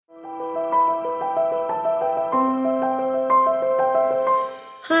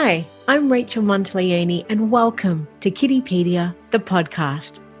Hi, I'm Rachel Monteleone and welcome to Kiddipedia, the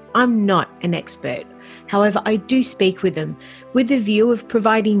podcast. I'm not an expert. However, I do speak with them with the view of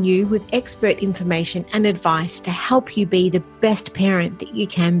providing you with expert information and advice to help you be the best parent that you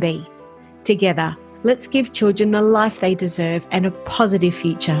can be. Together, let's give children the life they deserve and a positive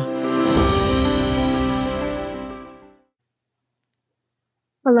future.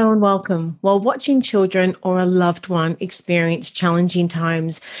 Hello and welcome. While watching children or a loved one experience challenging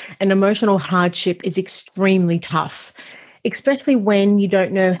times, and emotional hardship is extremely tough, especially when you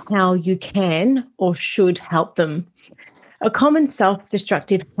don't know how you can or should help them. A common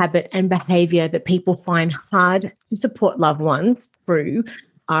self-destructive habit and behaviour that people find hard to support loved ones through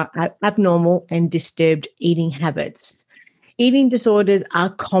are abnormal and disturbed eating habits. Eating disorders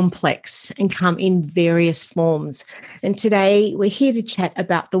are complex and come in various forms. And today we're here to chat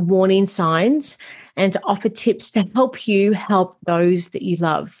about the warning signs and to offer tips to help you help those that you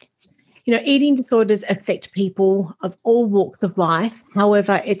love. You know, eating disorders affect people of all walks of life.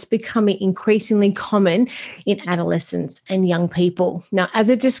 However, it's becoming increasingly common in adolescents and young people. Now, as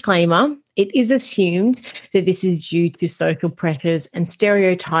a disclaimer, it is assumed that this is due to social pressures and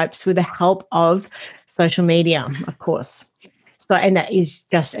stereotypes with the help of social media, of course. So, and that is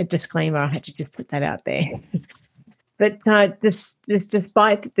just a disclaimer. I had to just put that out there. But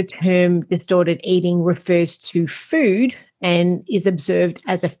despite the term distorted eating refers to food and is observed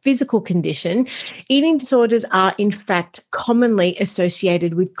as a physical condition, eating disorders are in fact commonly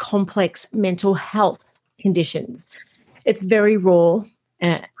associated with complex mental health conditions. It's very raw,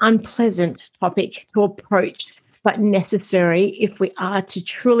 unpleasant topic to approach, but necessary if we are to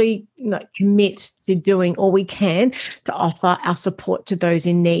truly commit to doing all we can to offer our support to those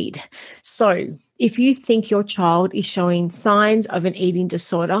in need. So if you think your child is showing signs of an eating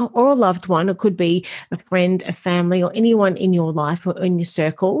disorder or a loved one, it could be a friend, a family, or anyone in your life or in your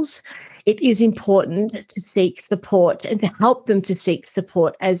circles, it is important to seek support and to help them to seek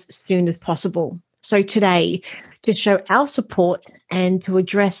support as soon as possible. So today, to show our support and to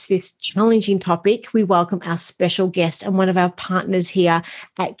address this challenging topic, we welcome our special guest and one of our partners here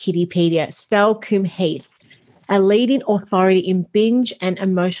at Kiddipedia, Stell Coombe-Heath, a leading authority in binge and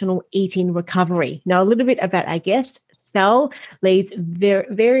emotional eating recovery. Now, a little bit about our guest. Stell leads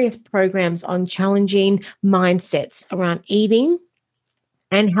various programs on challenging mindsets around eating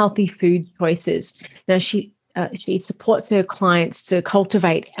and healthy food choices. Now, she supports her clients to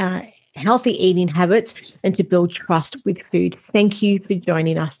cultivate healthy eating habits and to build trust with food. Thank you for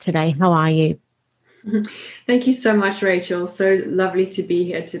joining us today. How are you? Thank you so much, Rachel. So lovely to be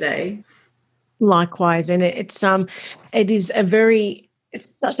here today. Likewise, and it's such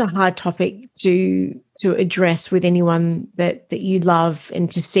a hard topic to address with anyone that you love,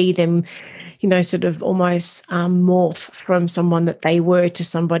 and to see them, sort of almost morph from someone that they were to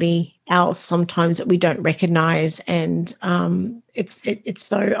somebody else sometimes that we don't recognize. And it's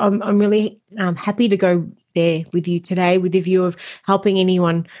so I'm really happy to go there with you today with the view of helping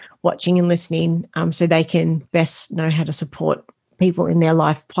anyone watching and listening so they can best know how to support people in their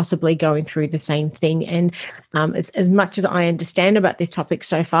life possibly going through the same thing. And as much as I understand about this topic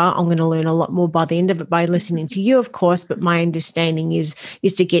so far, I'm going to learn a lot more by the end of it by listening to you, of course, but my understanding is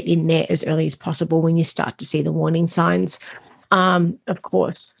to get in there as early as possible when you start to see the warning signs, of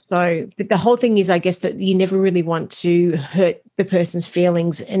course. So the whole thing is, I guess, that you never really want to hurt the person's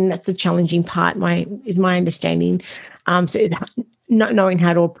feelings, and that's the challenging part, is my understanding. So not knowing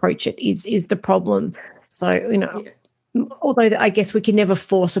how to approach it is the problem. So, although I guess we can never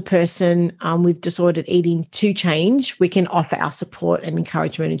force a person with disordered eating to change, we can offer our support and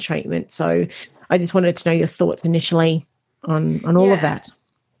encouragement and treatment. So I just wanted to know your thoughts initially on all of that.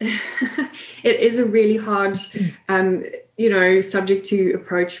 It is a really hard, subject to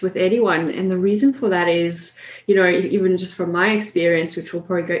approach with anyone. And the reason for that is, even just from my experience, which we'll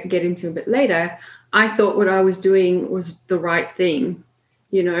probably get into a bit later, I thought what I was doing was the right thing,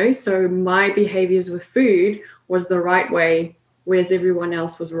 so my behaviors with food was the right way, whereas everyone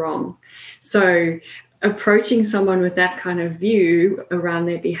else was wrong. So approaching someone with that kind of view around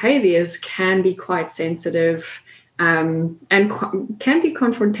their behaviors can be quite sensitive and can be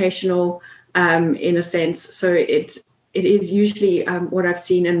confrontational in a sense. So it is usually what I've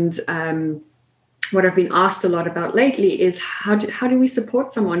seen and what I've been asked a lot about lately is how do we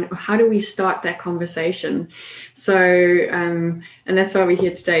support someone? How do we start that conversation? So, and that's why we're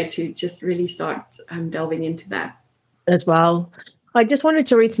here today, to just really start delving into that. As well. I just wanted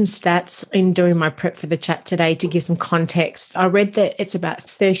to read some stats in doing my prep for the chat today to give some context. I read that it's about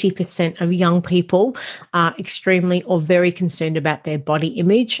 30% of young people are extremely or very concerned about their body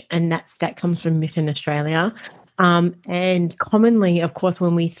image, and that stat comes from Mission Australia. And commonly, of course,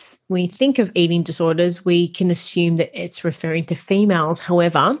 when we think of eating disorders, we can assume that it's referring to females.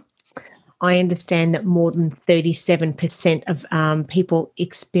 However, I understand that more than 37% of people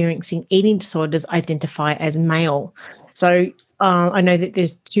experiencing eating disorders identify as male. So I know that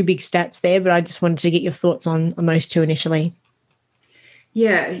there's two big stats there, but I just wanted to get your thoughts on those two initially.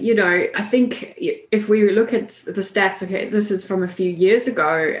 Yeah, I think if we look at the stats, okay, this is from a few years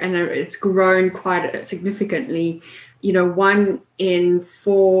ago and it's grown quite significantly. 1 in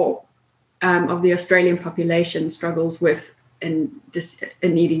 4 of the Australian population struggles with an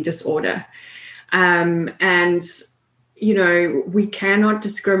eating disorder. And we cannot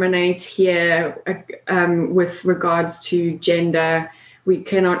discriminate here with regards to gender. We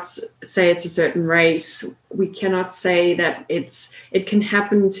cannot say it's a certain race. We cannot say that it can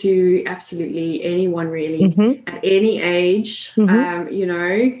happen to absolutely anyone, really, at any age.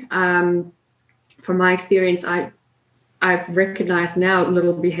 From my experience, I've recognized now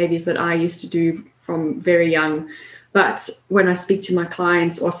little behaviors that I used to do from very young. But when I speak to my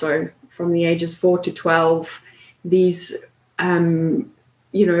clients also from the ages 4 to 12, these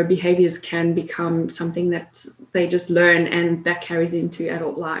behaviors can become something that they just learn and that carries into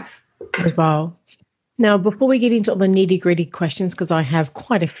adult life as well. Now, before we get into all the nitty-gritty questions, because I have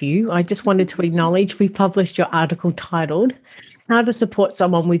quite a few, I just wanted to acknowledge we published your article titled How to Support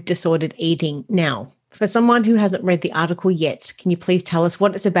Someone with Disordered Eating. Now, for someone who hasn't read the article yet, can you please tell us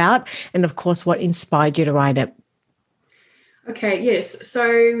what it's about and, of course, what inspired you to write it? Okay, yes.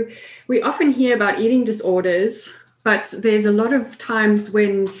 So we often hear about eating disorders, but there's a lot of times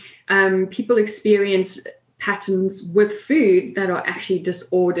when people experience patterns with food that are actually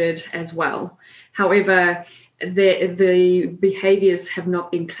disordered as well. However, the behaviors have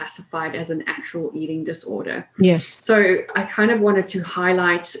not been classified as an actual eating disorder. Yes. So I kind of wanted to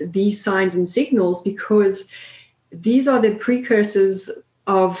highlight these signs and signals because these are the precursors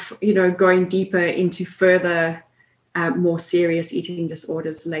of, going deeper into further more serious eating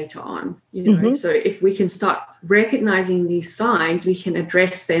disorders later on. So if we can start recognizing these signs, we can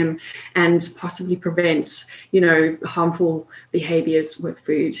address them and possibly prevent, harmful behaviors with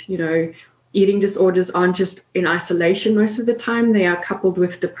food. Eating disorders aren't just in isolation most of the time. They are coupled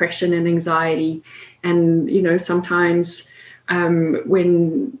with depression and anxiety. And, sometimes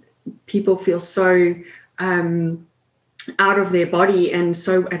when people feel so out of their body and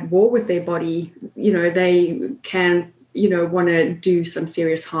so at war with their body, they can, want to do some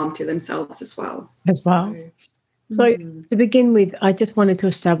serious harm to themselves as well. So to begin with, I just wanted to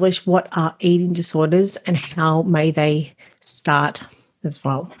establish what are eating disorders and how may they start as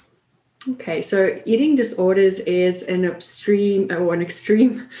well. Okay, so eating disorders is an extreme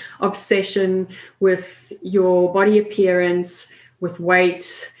obsession with your body appearance, with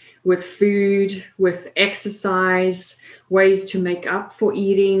weight, with food, with exercise, ways to make up for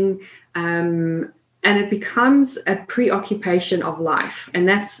eating, and it becomes a preoccupation of life. And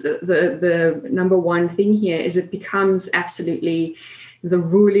that's the number one thing here is it becomes absolutely the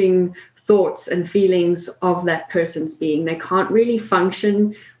ruling thoughts and feelings of that person's being. They can't really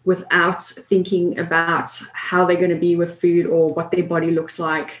function without thinking about how they're going to be with food or what their body looks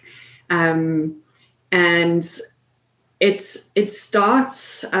like. And it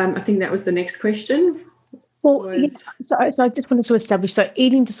starts, I think that was the next question. Well, so I just wanted to establish, so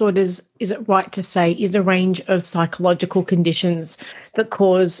eating disorders, is it right to say, is a range of psychological conditions that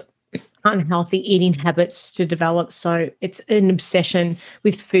cause unhealthy eating habits to develop? So it's an obsession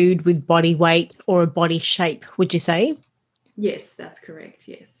with food, with body weight or a body shape, would you say? Yes, that's correct.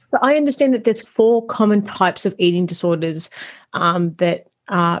 Yes. So I understand that there's 4 common types of eating disorders that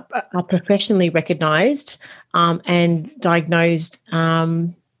are professionally recognised and diagnosed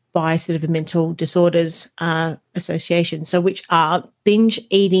by sort of the Mental Disorders Association. So which are binge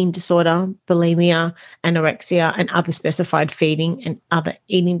eating disorder, bulimia, anorexia, and other specified feeding and other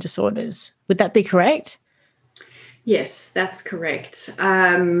eating disorders. Would that be correct? Yes, that's correct.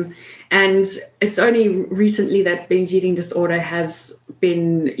 And it's only recently that binge eating disorder has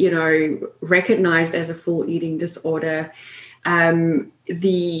been, recognized as a full eating disorder.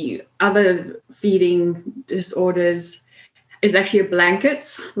 The other feeding disorders is actually a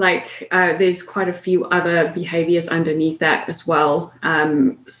blanket. There's quite a few other behaviors underneath that as well,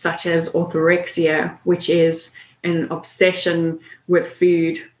 such as orthorexia, which is an obsession with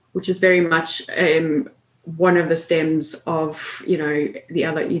food, which is very much one of the stems of, the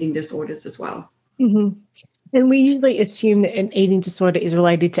other eating disorders as well. Mm-hmm. And we usually assume that an eating disorder is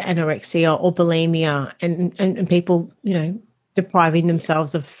related to anorexia or bulimia and people, depriving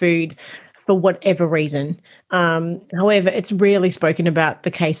themselves of food for whatever reason. However, it's rarely spoken about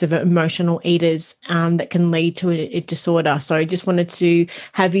the case of emotional eaters that can lead to a disorder. So I just wanted to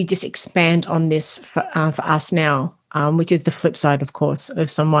have you just expand on this for us now, which is the flip side, of course,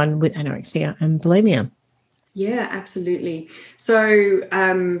 of someone with anorexia and bulimia. Yeah, absolutely. So,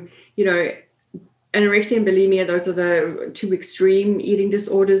 anorexia and bulimia, those are the two extreme eating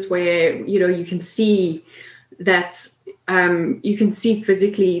disorders where, you can see that, you can see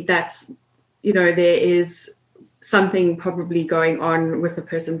physically that, there is something probably going on with a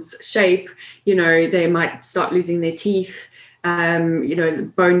person's shape. They might start losing their teeth,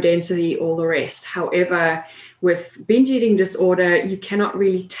 the bone density, all the rest. However, with binge eating disorder, you cannot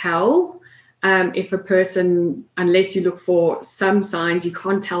really tell if a person, unless you look for some signs, you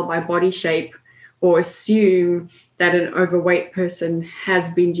can't tell by body shape or assume that an overweight person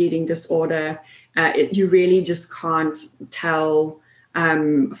has binge eating disorder. You really just can't tell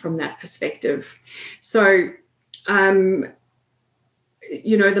from that perspective. So, the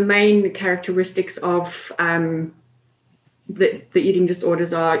main characteristics of the eating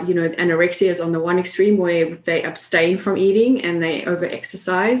disorders are, anorexia is on the one extreme where they abstain from eating and they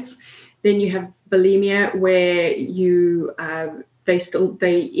over-exercise. Then you have bulimia where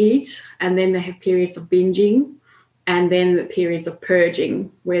they eat and then they have periods of binging and then periods of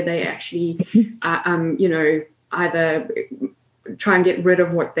purging where they actually, either try and get rid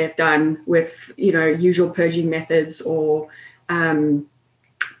of what they've done with, usual purging methods or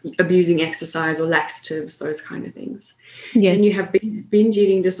abusing exercise or laxatives, those kind of things. Yes. Then you have binge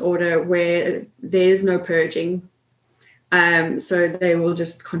eating disorder where there's no purging. So they will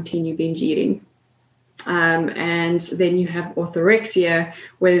just continue binge eating. And then you have orthorexia,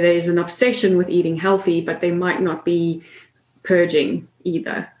 where there's an obsession with eating healthy, but they might not be purging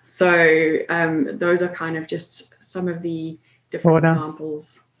either. So those are kind of just some of the different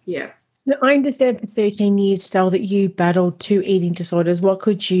examples. Yeah. Now, I understand for 13 years, Stell, that you battled two eating disorders. What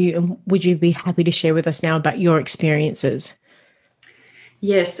would you be happy to share with us now about your experiences?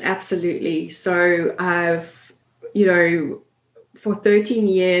 Yes, absolutely. So for 13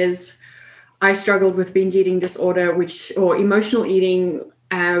 years, I struggled with binge eating disorder, or emotional eating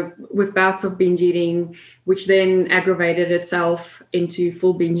with bouts of binge eating, which then aggravated itself into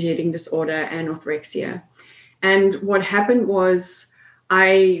full binge eating disorder and orthorexia. And what happened was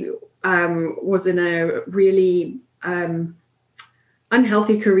I was in a really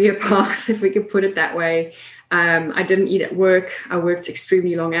unhealthy career path, if we could put it that way. I didn't eat at work. I worked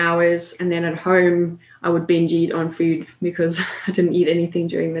extremely long hours. And then at home, I would binge eat on food because I didn't eat anything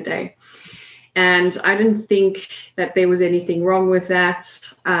during the day. And I didn't think that there was anything wrong with that.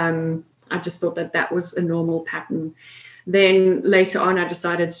 I just thought that was a normal pattern. Then later on, I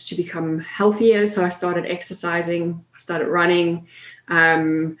decided to become healthier. So I started exercising, I started running.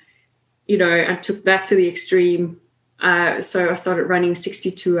 I took that to the extreme. So I started running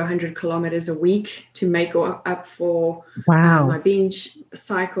 60 to 100 kilometers a week to make up for my binge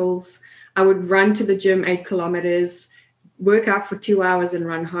cycles. I would run to the gym 8 kilometers, work out for 2 hours and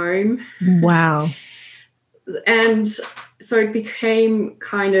run home. Wow. And so it became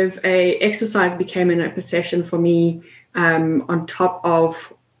kind of exercise became an obsession for me on top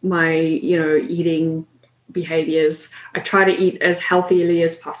of my, eating behaviors. I try to eat as healthily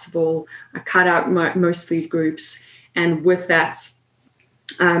as possible. I cut out most food groups. And with that,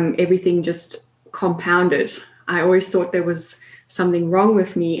 everything just compounded. I always thought there was something wrong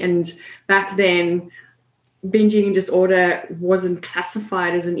with me. And back then, binge eating disorder wasn't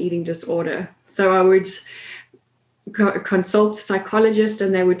classified as an eating disorder. So I would consult a psychologist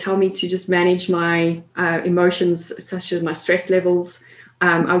and they would tell me to just manage my emotions, such as my stress levels.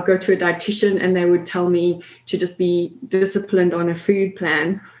 I would go to a dietitian and they would tell me to just be disciplined on a food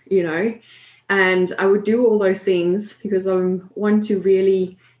plan, and I would do all those things because I want to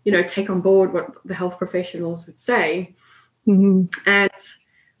really, take on board what the health professionals would say. Mm-hmm. And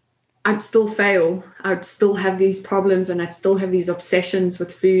I'd still fail. I'd still have these problems and I'd still have these obsessions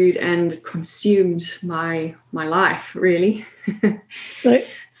with food and consumed my life, really. Right.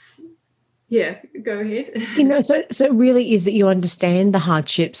 Yeah, go ahead. So it really is that you understand the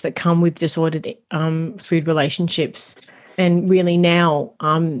hardships that come with disordered food relationships and really now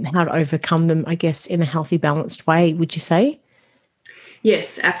how to overcome them, I guess, in a healthy, balanced way, would you say?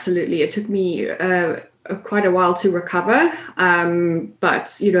 Yes, absolutely. It took me quite a while to recover.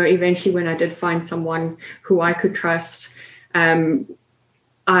 But, eventually when I did find someone who I could trust, I,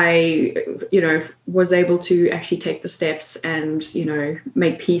 was able to actually take the steps and,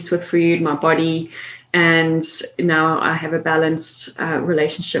 make peace with food, my body. And now I have a balanced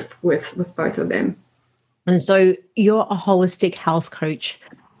relationship with both of them. And so you're a holistic health coach.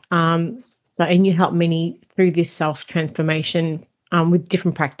 And you help many through this self-transformation with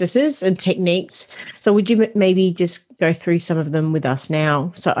different practices and techniques. So would you maybe just go through some of them with us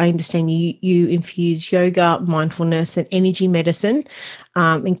now? So I understand you infuse yoga, mindfulness, and energy medicine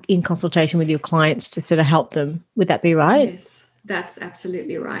in consultation with your clients to sort of help them. Would that be right? Yes, that's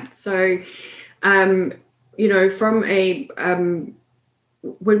absolutely right. So, from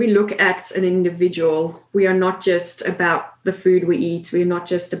when we look at an individual, we are not just about the food we eat. We're not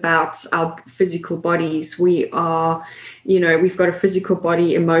just about our physical bodies. We are, we've got a physical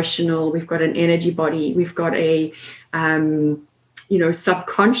body, emotional, we've got an energy body, we've got a,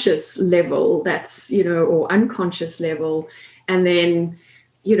 subconscious level that's, or unconscious level. And then,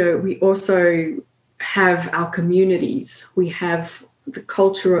 we also have our communities. We have the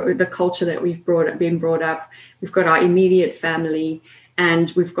culture that we've been brought up. We've got our immediate family,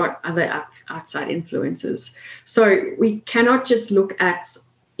 and we've got other outside influences. So we cannot just look at,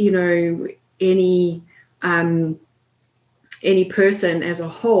 any person as a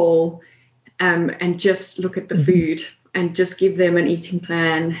whole and just look at the food and just give them an eating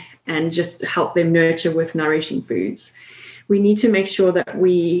plan and just help them nurture with nourishing foods. We need to make sure that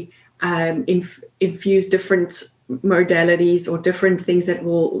we infuse different modalities or different things that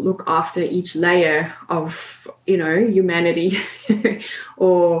will look after each layer of humanity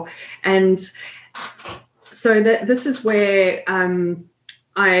and so that this is where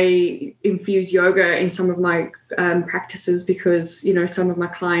I infuse yoga in some of my practices, because some of my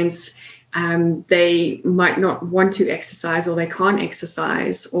clients they might not want to exercise, or they can't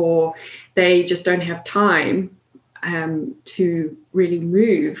exercise, or they just don't have time to really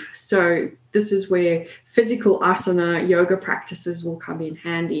move. So this is where physical asana yoga practices will come in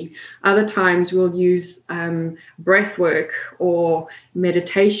handy. Other times we'll use breath work or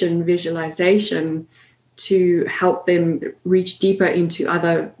meditation, visualization to help them reach deeper into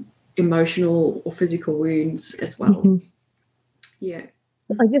other emotional or physical wounds as well. Mm-hmm. Yeah.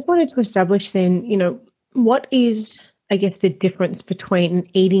 I just wanted to establish then, what is, I guess, the difference between an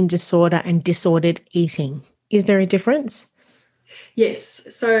eating disorder and disordered eating? Is there a difference?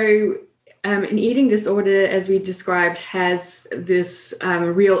 Yes. So an eating disorder, as we described, has this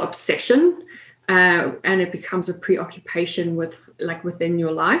real obsession, and it becomes a preoccupation within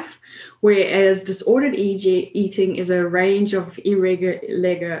your life. Whereas disordered eating is a range of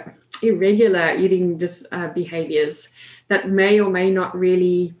irregular eating behaviors that may or may not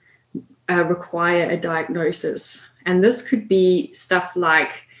really require a diagnosis. And this could be stuff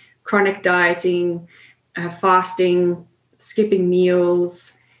like chronic dieting, fasting, skipping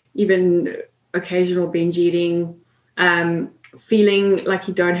meals, even occasional binge eating, feeling like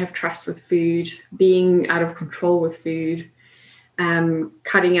you don't have trust with food, being out of control with food,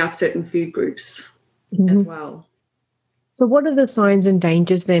 cutting out certain food groups as well. So what are the signs and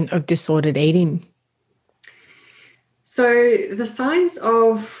dangers then of disordered eating? So the signs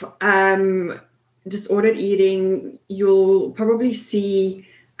of disordered eating, you'll probably see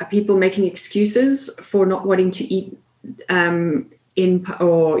people making excuses for not wanting to eat in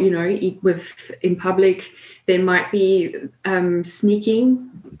public. There might be sneaking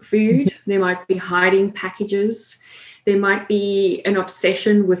food. There might be hiding packages. There might be an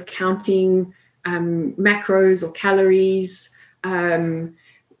obsession with counting macros or calories.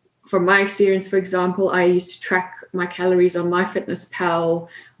 From my experience, for example, I used to track my calories on MyFitnessPal,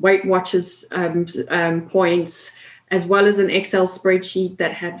 Weight Watchers points, as well as an Excel spreadsheet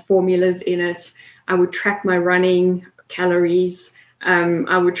that had formulas in it. I would track my running calories.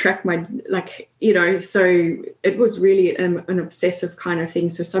 I would track my, so it was really an obsessive kind of thing.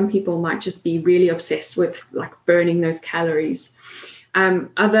 So some people might just be really obsessed with burning those calories.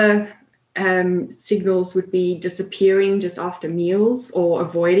 Other signals would be disappearing just after meals or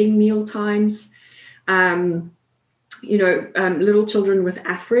avoiding meal times. Little children with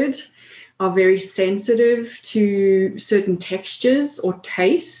AFRID are very sensitive to certain textures or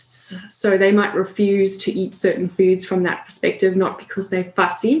tastes. So they might refuse to eat certain foods from that perspective, not because they're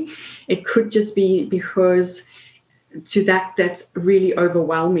fussy. It could just be because that's really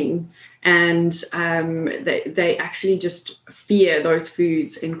overwhelming. And they actually just fear those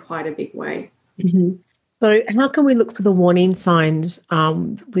foods in quite a big way. Mm-hmm. So how can we look for the warning signs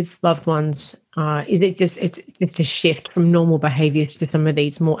with loved ones? Is it just a shift from normal behaviours to some of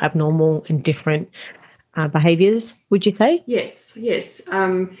these more abnormal and different behaviours, would you say? Yes,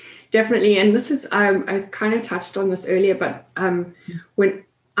 definitely. And this is, I kind of touched on this earlier, but when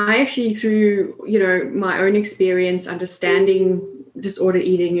I actually, through, my own experience, understanding disordered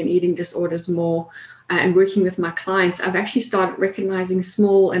eating and eating disorders more, and working with my clients, I've actually started recognizing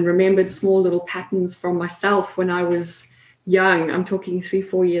small little patterns from myself when I was young, I'm talking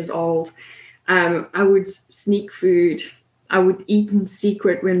 3-4 years old, I would sneak food. I would eat in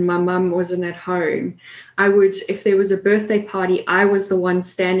secret when my mum wasn't at home. I would, if there was a birthday party, I was the one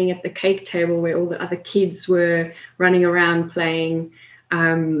standing at the cake table where all the other kids were running around playing,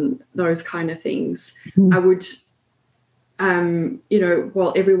 those kind of things. I would,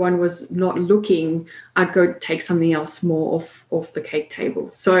 while everyone was not looking, I'd go take something else more off the cake table.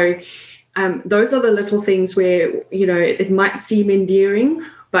 So those are the little things where, it might seem endearing,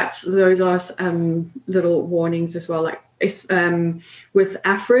 but those are little warnings as well. Like with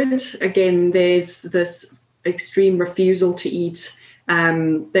Afrid, again, there's this extreme refusal to eat.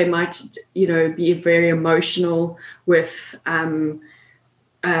 They might, be very emotional with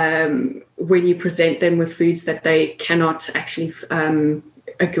when you present them with foods that they cannot actually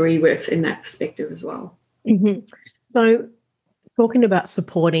agree with in that perspective as well. Mm-hmm. So talking about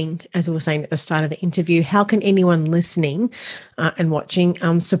supporting, as we were saying at the start of the interview, how can anyone listening and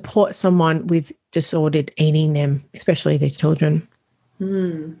watching support someone with disordered eating them, especially their children?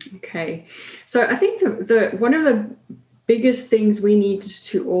 Okay. So I think the one of the biggest things we need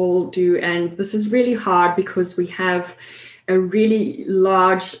to all do, and this is really hard because we have a really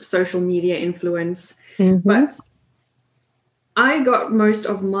large social media influence, but I got most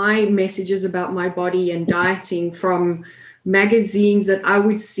of my messages about my body and dieting from magazines that I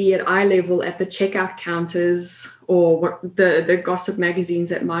would see at eye level at the checkout counters, or what the gossip magazines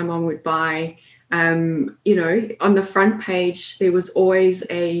that my mom would buy. On the front page, there was always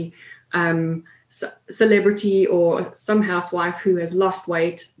a celebrity or some housewife who has lost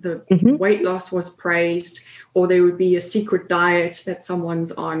weight. The weight loss was praised, or there would be a secret diet that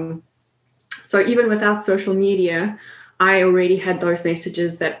someone's on. So even without social media, I already had those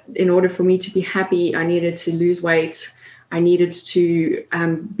messages that in order for me to be happy, I needed to lose weight. I needed to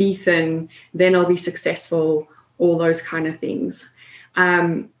be thin, then I'll be successful, all those kind of things.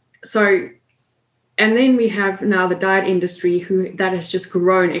 And then we have now the diet industry that has just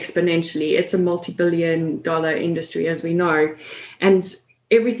grown exponentially. It's a multi-billion-dollar industry, as we know. And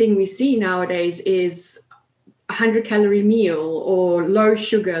everything we see nowadays is 100-calorie meal or low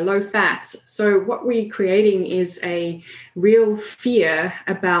sugar, low fat. So what we're creating is a real fear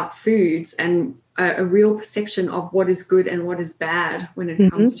about foods and a real perception of what is good and what is bad when it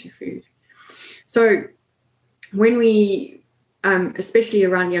comes to food. So when we, especially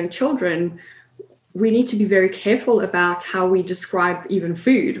around young children, we need to be very careful about how we describe even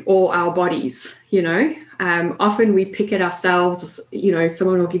food or our bodies, Often we pick at ourselves,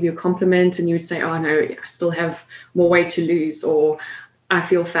 someone will give you a compliment and you would say, oh, no, I still have more weight to lose, or I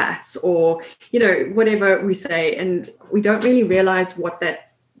feel fat, or, whatever we say. And we don't really realize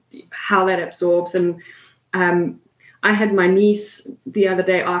how that absorbs. And I had my niece the other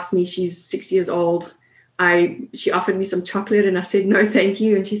day ask me, she's 6 years old. She offered me some chocolate and I said, no, thank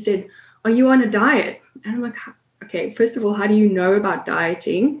you. And she said, are you on a diet? And I'm like, okay, first of all, how do you know about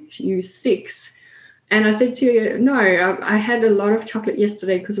dieting? You're 6. And I said to her, no, I had a lot of chocolate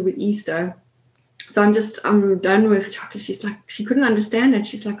yesterday because of Easter. So I'm done with chocolate. She's like, she couldn't understand it.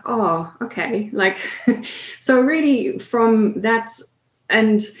 She's like, oh, okay. Like, so really from that,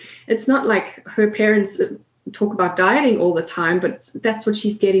 and it's not like her parents talk about dieting all the time, but that's what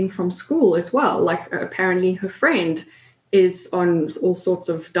she's getting from school as well. Like apparently her friend is on all sorts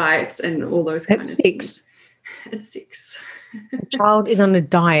of diets and all those kind of things. At 6. A child is on a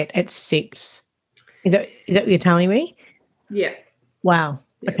diet at 6. Is that what you're telling me? Yeah. Wow.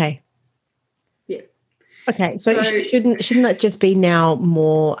 Yeah. Okay. Yeah. Okay. So shouldn't that just be now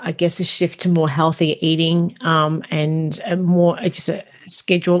more, I guess, a shift to more healthy eating and just a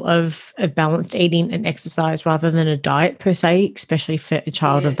schedule of balanced eating and exercise rather than a diet per se, especially for a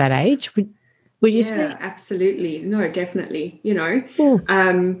child of that age? Would you say? Yeah, absolutely. No, definitely.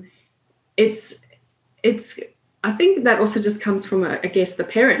 It's I think that also just comes from, I guess, the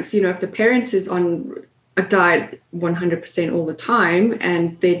parents. If the parents is on a diet 100% all the time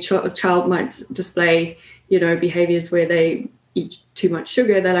and their child might display, behaviors where they eat too much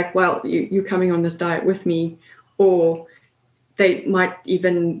sugar, they're like, well, you're coming on this diet with me. Or they might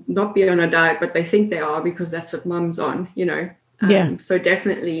even not be on a diet, but they think they are because that's what mum's on, So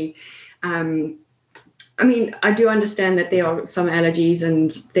definitely, I do understand that there are some allergies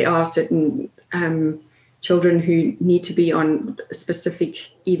and there are certain children who need to be on a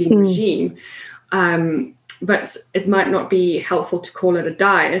specific eating regime. But it might not be helpful to call it a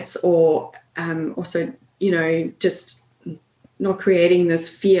diet, or also, just not creating this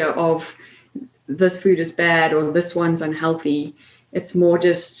fear of this food is bad or this one's unhealthy. It's more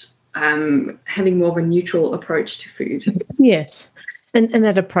just having more of a neutral approach to food. Yes. And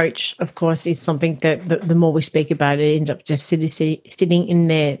that approach, of course, is something that the more we speak about it, ends up just sitting in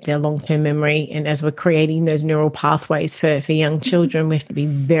their long-term memory. And as we're creating those neural pathways for young children, we have to be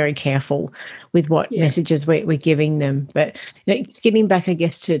very careful with what Yeah. messages we're giving them. But it's getting back, I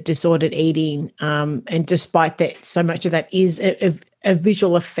guess, to disordered eating. And despite that, so much of that is a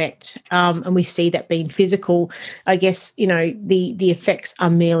visual effect, and we see that being physical. I guess the effects are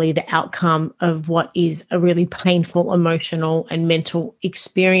merely the outcome of what is a really painful emotional and mental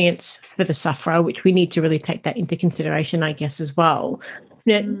experience for the sufferer, which we need to really take that into consideration, I guess, as well.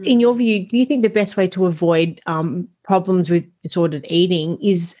 Now, in your view, do you think the best way to avoid problems with disordered eating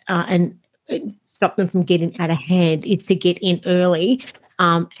is and stop them from getting out of hand is to get in early,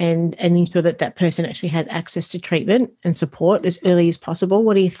 and ensure that person actually has access to treatment and support as early as possible?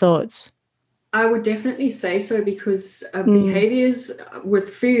 What are your thoughts? I would definitely say so, because behaviors with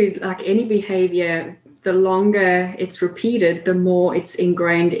food, like any behavior, the longer it's repeated, the more it's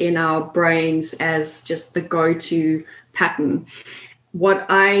ingrained in our brains as just the go-to pattern. What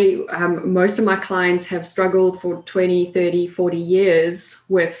most of my clients have struggled for 20, 30, 40 years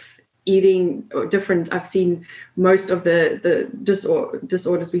with eating different. I've seen most of the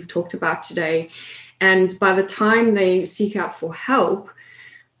disorders we've talked about today. And by the time they seek out for help,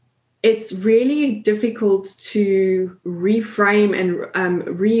 it's really difficult to reframe and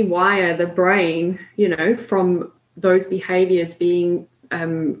rewire the brain, from those behaviors being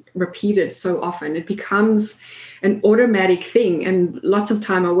repeated so often. It becomes an automatic thing. And lots of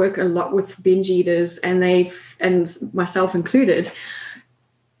time I work a lot with binge eaters, and myself included,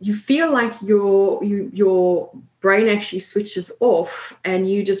 you feel like your brain actually switches off, and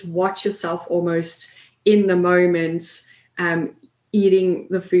you just watch yourself almost in the moment, eating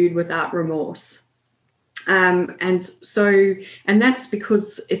the food without remorse. And that's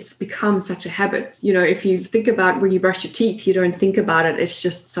because it's become such a habit. If you think about when you brush your teeth, you don't think about it. It's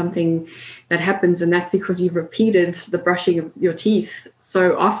just something that happens. And that's because you've repeated the brushing of your teeth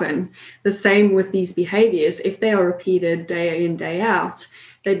so often. The same with these behaviors. If they are repeated day in, day out,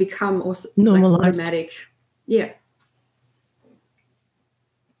 they become also normalized. Like automatic. Yeah.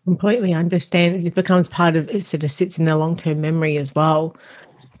 Completely understand. It just becomes part of it, sort of sits in their long-term memory as well.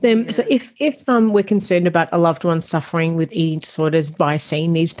 So if we're concerned about a loved one suffering with eating disorders by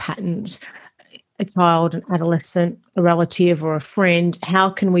seeing these patterns, a child, an adolescent, a relative, or a friend,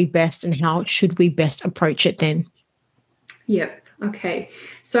 how can we best and how should we best approach it then? Yep. Okay.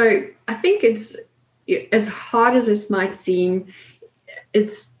 So I think it's, as hard as this might seem,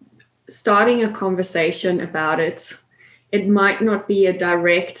 it's starting a conversation about it. It might not be a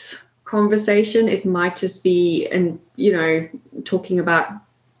direct conversation. It might just be, talking about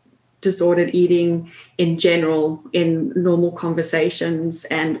disordered eating in general in normal conversations,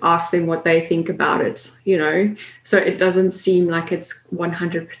 and ask them what they think about it, so it doesn't seem like it's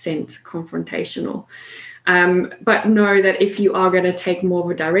 100% confrontational. But know that if you are going to take more of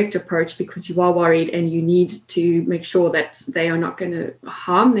a direct approach because you are worried and you need to make sure that they are not going to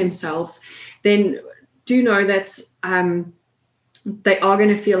harm themselves, then do know that they are going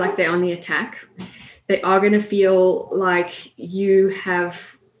to feel like they're on the attack. They are going to feel like you're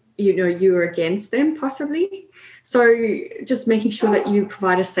against them possibly. So just making sure that you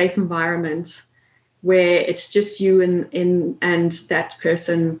provide a safe environment where it's just you and that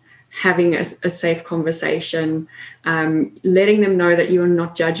person having a safe conversation, letting them know that you are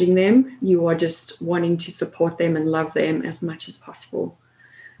not judging them. You are just wanting to support them and love them as much as possible.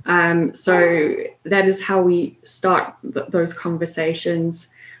 So that is how we start those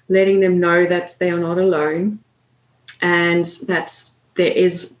conversations, letting them know that they are not alone and that there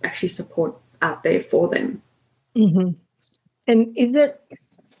is actually support out there for them. Mm-hmm. And is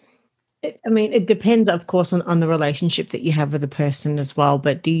it depends, of course, on the relationship that you have with the person as well,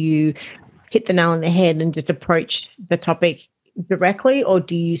 but do you hit the nail on the head and just approach the topic directly, or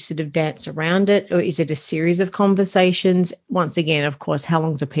do you sort of dance around it, or is it a series of conversations? Once again, of course, how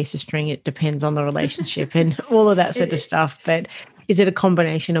long's a piece of string? It depends on the relationship and all of that sort of stuff, but is it a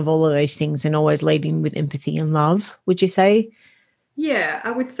combination of all of those things and always leading with empathy and love, would you say? Yeah,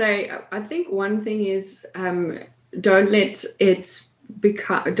 I would say, I think one thing is don't let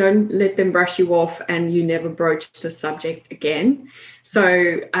them brush you off and you never broach the subject again.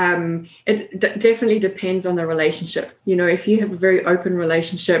 So it definitely depends on the relationship. If you have a very open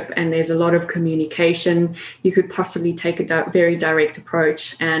relationship and there's a lot of communication, you could possibly take a very direct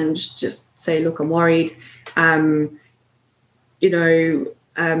approach and just say, look, I'm worried.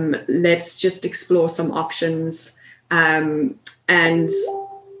 Let's just explore some options.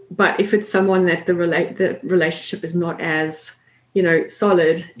 But if it's someone that the relationship is not as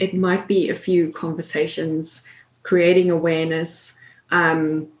solid, it might be a few conversations, creating awareness,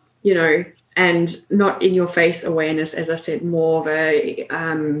 you know, and not in your face awareness, as I said, more of a,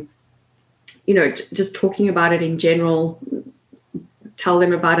 you know, just talking about it in general. Tell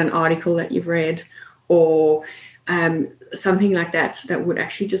them about an article that you've read, or something like that, that would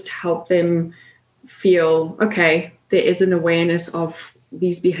actually just help them feel, okay, there is an awareness of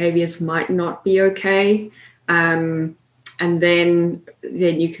these behaviors might not be okay. And then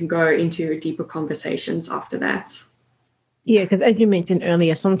you can go into deeper conversations after that. Yeah, because as you mentioned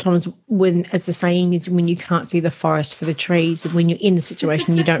earlier, sometimes when, as the saying is, when you can't see the forest for the trees, and when you're in the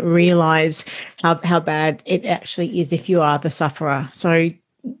situation, you don't realize how bad it actually is if you are the sufferer. So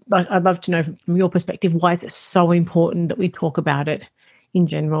I'd love to know from your perspective, why is it so important that we talk about it in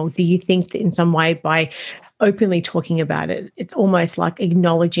general? Do you think that in some way, by openly talking about it, it's almost like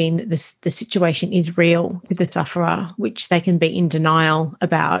acknowledging that the situation is real to the sufferer, which they can be in denial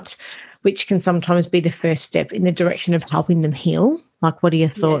about, which can sometimes be the first step in the direction of helping them heal? Like, what are your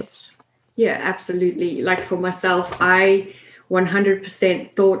thoughts? Yes. Yeah, absolutely. Like for myself, I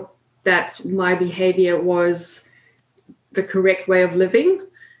 100% thought that my behavior was the correct way of living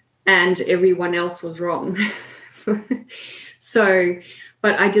and everyone else was wrong. So,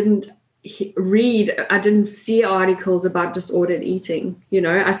 but I didn't see articles about disordered eating. You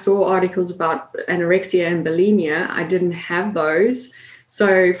know, I saw articles about anorexia and bulimia. I didn't have those.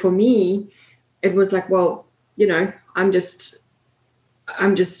 So for me, it was like, well, you know, I'm just,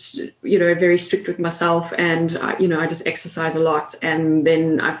 you know, very strict with myself, and, you know, I just exercise a lot, and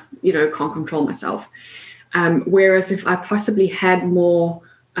then can't control myself. Whereas if I possibly had more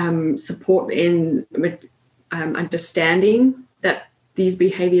support in with understanding that these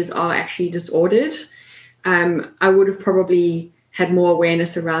behaviors are actually disordered, I would have probably had more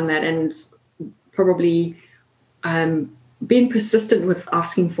awareness around that, and probably been persistent with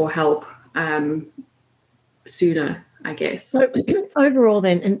asking for help sooner, I guess. So overall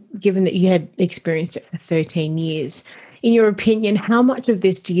then, and given that you had experienced it for 13 years, in your opinion, how much of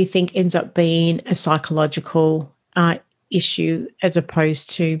this do you think ends up being a psychological issue as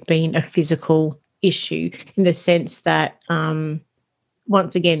opposed to being a physical issue, in the sense that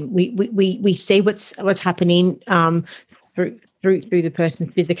once again we see what's happening through the person's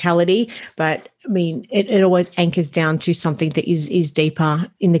physicality, but I mean it always anchors down to something that is deeper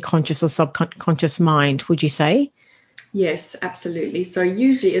in the conscious or subconscious mind, would you say? Yes, absolutely. So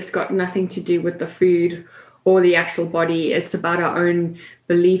usually it's got nothing to do with the food or the actual body. It's about our own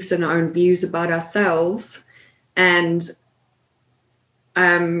beliefs and our own views about ourselves, and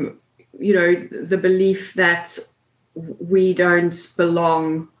you know, the belief that we don't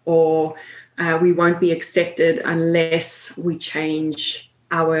belong, or we won't be accepted unless we change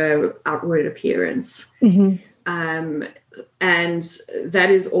our outward appearance. And that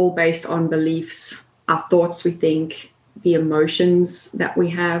is all based on beliefs, our thoughts we think, the emotions that we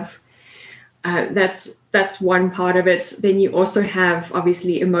have. That's one part of it. Then you also have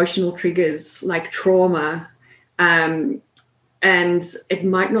obviously emotional triggers like trauma. And it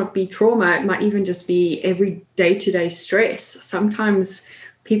might not be trauma, it might even just be every day-to-day stress. Sometimes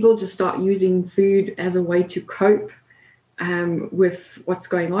people just start using food as a way to cope with what's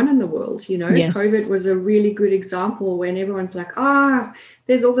going on in the world. You know, yes. COVID was a really good example, when everyone's like,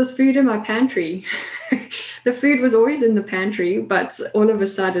 there's all this food in my pantry. The food was always in the pantry, but all of a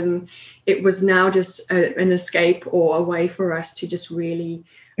sudden it was now just an escape, or a way for us to just really...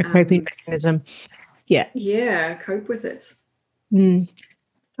 a coping mechanism. Yeah, cope with it.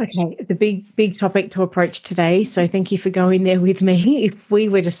 Okay, it's a big topic to approach today, so thank you for going there with me. If we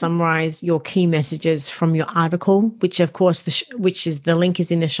were to summarize your key messages from your article, which of course the link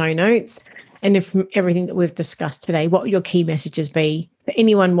is in the show notes, and if from everything that we've discussed today, what would your key messages be for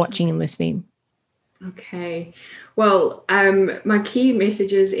anyone watching and listening? Okay, well, my key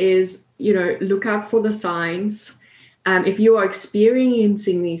messages is, you know, look out for the signs. If you are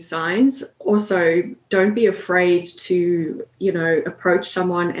experiencing these signs, also don't be afraid to, you know, approach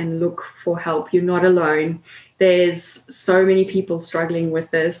someone and look for help. You're not alone. There's so many people struggling with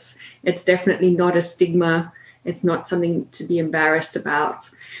this. It's definitely not a stigma. It's not something to be embarrassed about.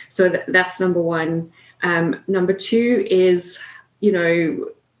 So that's number one. Number two is, you know,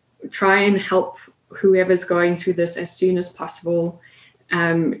 try and help whoever's going through this as soon as possible.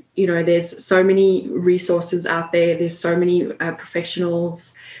 You know, there's so many resources out there. There's so many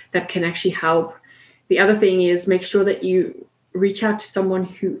professionals that can actually help. The other thing is, make sure that you reach out to someone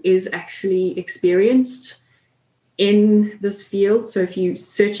who is actually experienced in this field. So if you're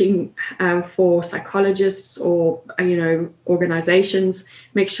searching for psychologists or, you know, organizations,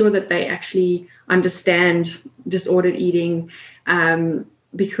 make sure that they actually understand disordered eating,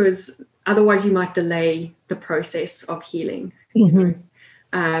 because otherwise you might delay the process of healing. You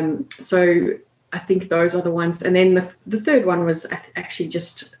know? So I think those are the ones. And then the third one was actually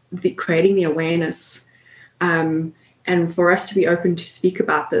just creating the awareness, and for us to be open to speak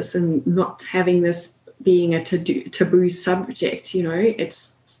about this and not having this being a taboo subject. You know,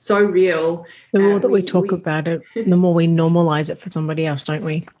 it's so real. The more that we talk about it, the more we normalize it for somebody else, don't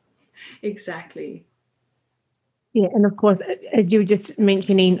we? Exactly. Yeah, and of course, as you were just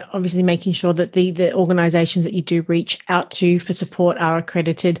mentioning, obviously making sure that the organisations that you do reach out to for support are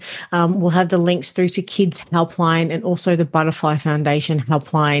accredited. We'll have the links through to Kids Helpline and also the Butterfly Foundation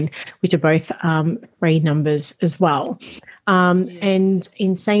Helpline, which are both free numbers as well. Yes. And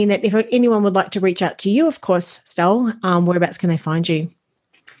in saying that, if anyone would like to reach out to you, of course, Stell, whereabouts can they find you?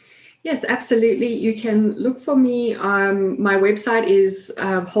 Yes, absolutely. You can look for me. My website is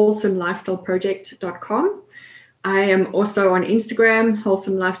wholesomelifestyleproject.com. I am also on Instagram,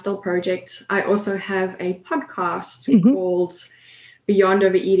 Wholesome Lifestyle Project. I also have a podcast called Beyond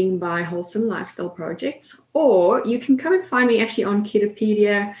Overeating by Wholesome Lifestyle Project. Or you can come and find me actually on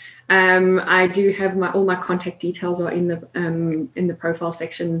Kidipedia. I do have all my contact details are in the profile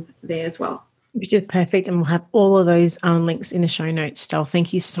section there as well. Which is perfect. And we'll have all of those links in the show notes, Stell.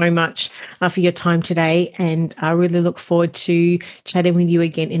 Thank you so much for your time today. And I really look forward to chatting with you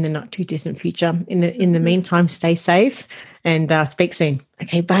again in the not too distant future. In the meantime, stay safe and speak soon.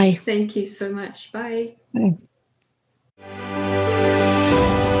 Okay, bye. Thank you so much. Bye. Bye.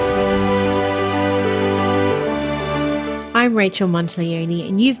 I'm Rachel Monteleone,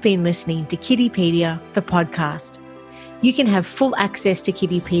 and you've been listening to Kidipedia, the podcast. You can have full access to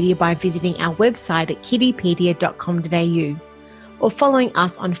Kidipedia by visiting our website at kidipedia.com.au or following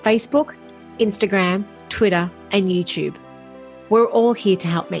us on Facebook, Instagram, Twitter, and YouTube. We're all here to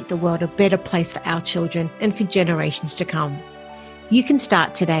help make the world a better place for our children and for generations to come. You can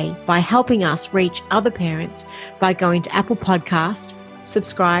start today by helping us reach other parents by going to Apple Podcast,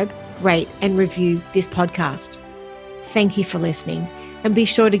 subscribe, rate, and review this podcast. Thank you for listening, and be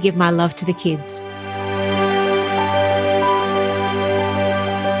sure to give my love to the kids.